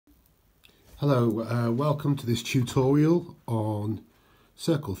Hello, welcome to this tutorial on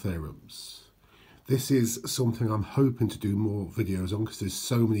circle theorems. This is something I'm hoping to do more videos on because there's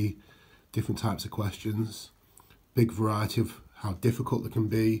so many different types of questions, big variety of how difficult they can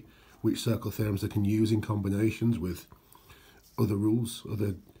be, which circle theorems they can use in combinations with other rules,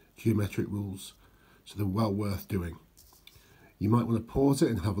 other geometric rules, so they're well worth doing. You might want to pause it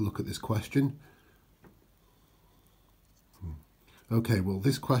and have a look at this question. Okay, well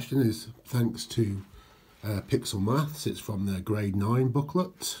this question is thanks to Pixel Maths. It's from their grade 9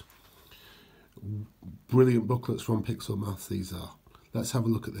 booklet. Brilliant booklets from Pixel Maths these are. Let's have a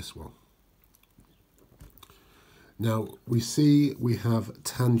look at this one. Now we see we have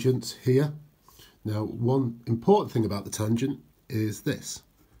tangents here. Now one important thing about the tangent is this.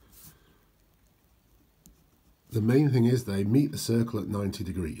 The main thing is they meet the circle at 90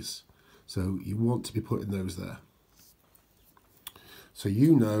 degrees. So you want to be putting those there. So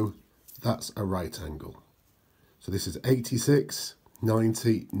you know that's a right angle. So this is 86,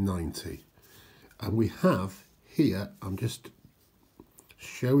 90, 90. And we have here, I'm just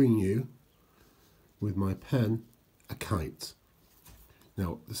showing you with my pen, a kite.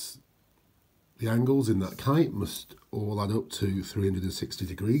 Now the angles in that kite must all add up to 360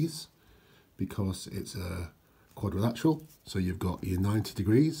 degrees because it's a quadrilateral. So you've got your 90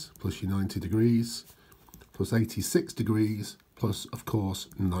 degrees plus your 90 degrees plus 86 degrees plus, of course,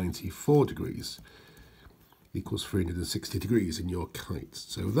 94 degrees equals 360 degrees in your kite.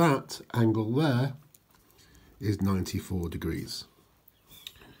 So that angle there is 94 degrees.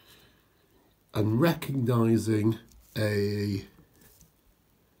 And recognising an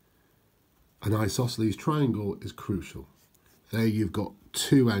isosceles triangle is crucial. There you've got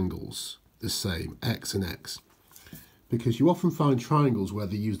two angles, the same, x and x. Because you often find triangles where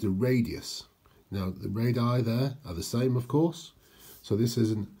they use the radius. Now, the radii there are the same, of course. So this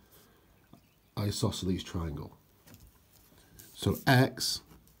is an isosceles triangle. So x,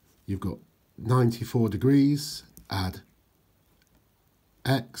 you've got 94 degrees, add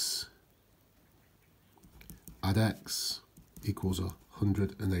x equals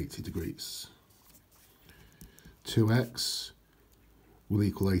 180 degrees. 2x will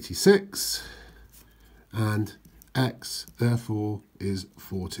equal 86, and x, therefore, is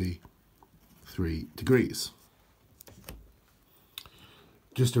 43 degrees.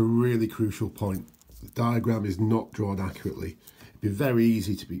 Just a really crucial point. The diagram is not drawn accurately. It'd be very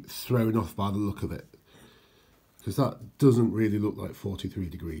easy to be thrown off by the look of it, because that doesn't really look like 43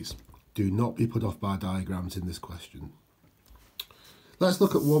 degrees. Do not be put off by diagrams in this question. Let's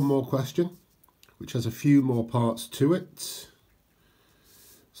look at one more question, which has a few more parts to it.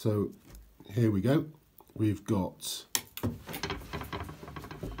 So here we go. We've got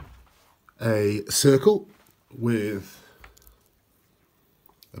a circle with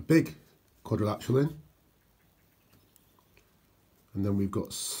a big quadrilateral in, and then we've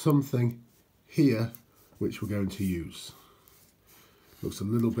got something here which we're going to use. Looks a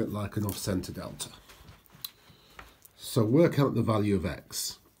little bit like an off-center delta. So work out the value of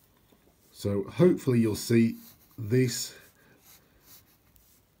x. So hopefully you'll see this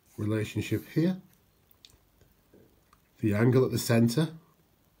relationship here. The angle at the center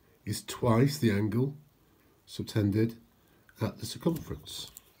is twice the angle subtended at the circumference.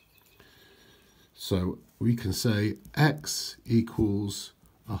 So we can say x equals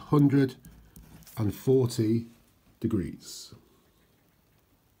 140 degrees.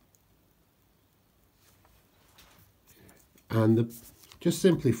 And just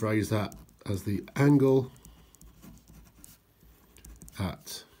simply phrase that as the angle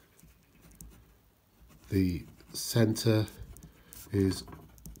at the center is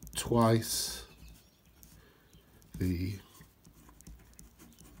twice the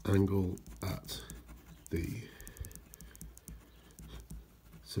angle at the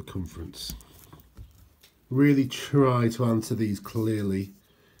circumference. Really try to answer these clearly,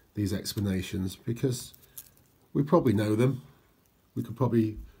 these explanations, because we probably know them. We could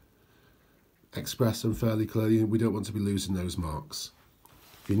probably express them fairly clearly, and we don't want to be losing those marks.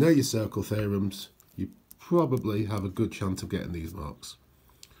 If you know your circle theorems, you probably have a good chance of getting these marks.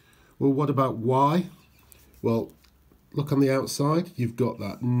 Well, what about y? Well, look on the outside, you've got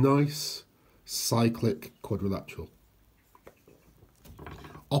that nice cyclic quadrilateral.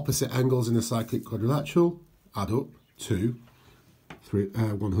 Opposite angles in a cyclic quadrilateral add up to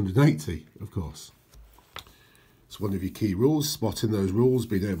 180, of course. It's one of your key rules, spotting those rules,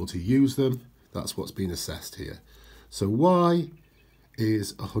 being able to use them. That's what's been assessed here. So y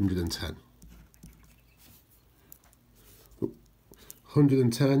is 110.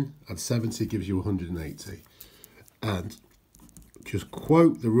 110 add 70 gives you 180. And just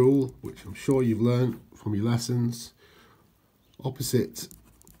quote the rule, which I'm sure you've learned from your lessons. Opposite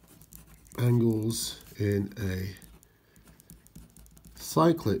angles in a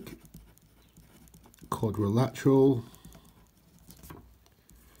cyclic quadrilateral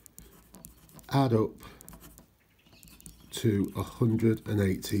add up to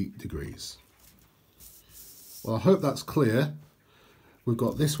 180 degrees. Well, I hope that's clear. We've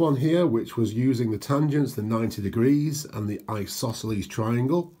got this one here, which was using the tangents, the 90 degrees, and the isosceles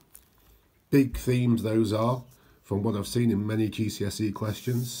triangle. Big themes those are, from what I've seen in many GCSE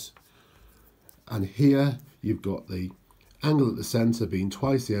questions. And here you've got the angle at the centre being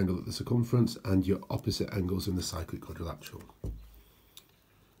twice the angle at the circumference, and your opposite angles in the cyclic quadrilateral.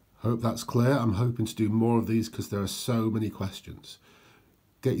 Hope that's clear. I'm hoping to do more of these because there are so many questions.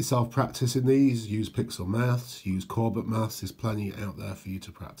 Get yourself practicing these, use Pixel Maths, use Corbett Maths, there's plenty out there for you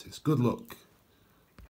to practice. Good luck.